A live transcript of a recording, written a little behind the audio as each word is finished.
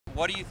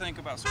What do you think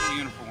about school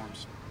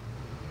uniforms?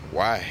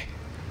 Why?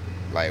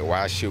 Like,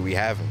 why should we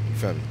have them? You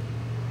feel me?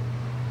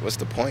 What's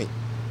the point?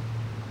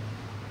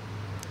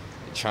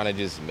 You're trying to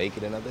just make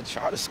it another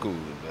charter school,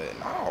 but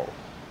no.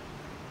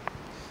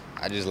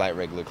 I just like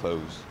regular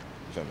clothes.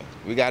 You feel me?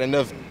 We got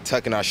enough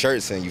tucking our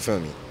shirts in, you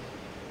feel me?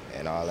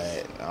 And all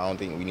that. I don't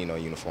think we need no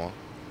uniform.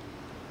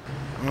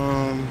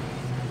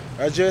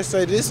 I just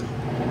say this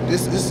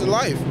is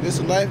life. This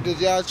is life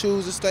that y'all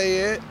choose to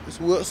stay at.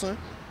 It's Wilson.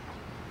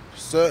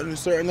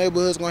 Certain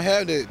neighborhoods gonna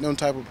have them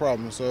type of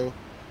problems. So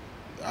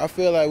I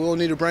feel like we don't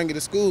need to bring it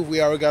to school if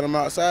we already got them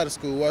outside of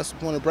school. What's the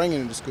point of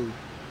bringing it to school?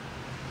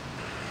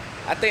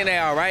 I think they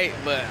all right,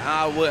 but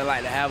I wouldn't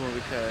like to have them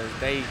because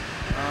I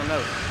don't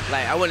know.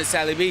 Like, I went to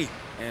Sally B,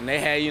 and they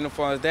had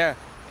uniforms there,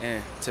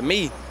 and to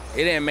me,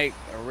 it didn't make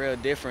a real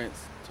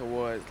difference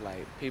towards,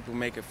 like, people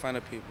making fun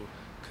of people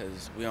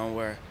because we don't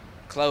wear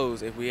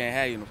clothes if we ain't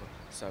had uniforms.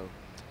 So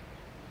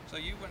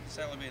you went to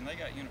Sally B and they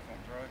got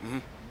uniforms, right? Mm-hmm.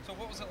 So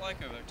what was it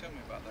like over there? Tell me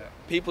about that.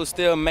 People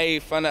still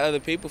made fun of other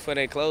people for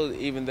their clothes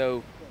even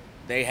though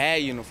they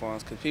had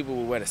uniforms because people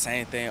would wear the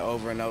same thing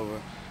over and over,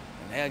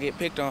 and they'll get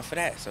picked on for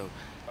that. So.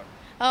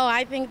 Oh,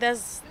 I think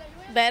that's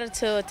better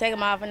to take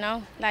them off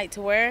and like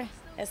to wear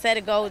instead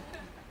of go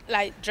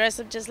like dress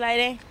up just like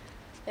that.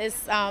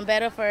 It's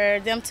better for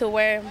them to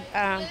wear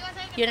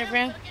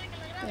uniform.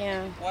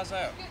 Yeah. Why's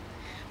that?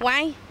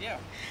 Why? Yeah.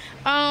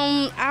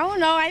 I don't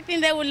know. I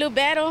think they would look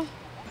better.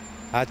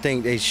 I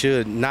think they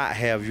should not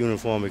have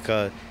uniform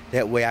because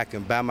that way I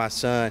can buy my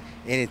son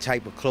any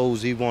type of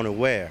clothes he want to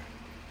wear.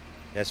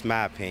 That's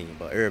my opinion,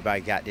 but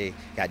everybody got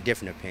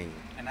different opinions.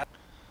 I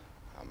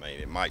mean,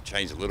 it might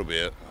change a little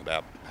bit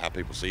about how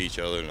people see each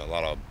other and a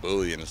lot of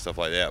bullying and stuff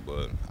like that,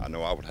 but I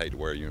know I would hate to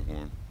wear a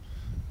uniform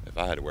if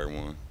I had to wear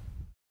one.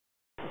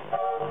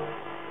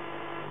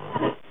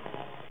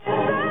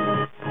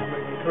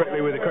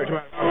 Correctly with the correct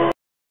amount.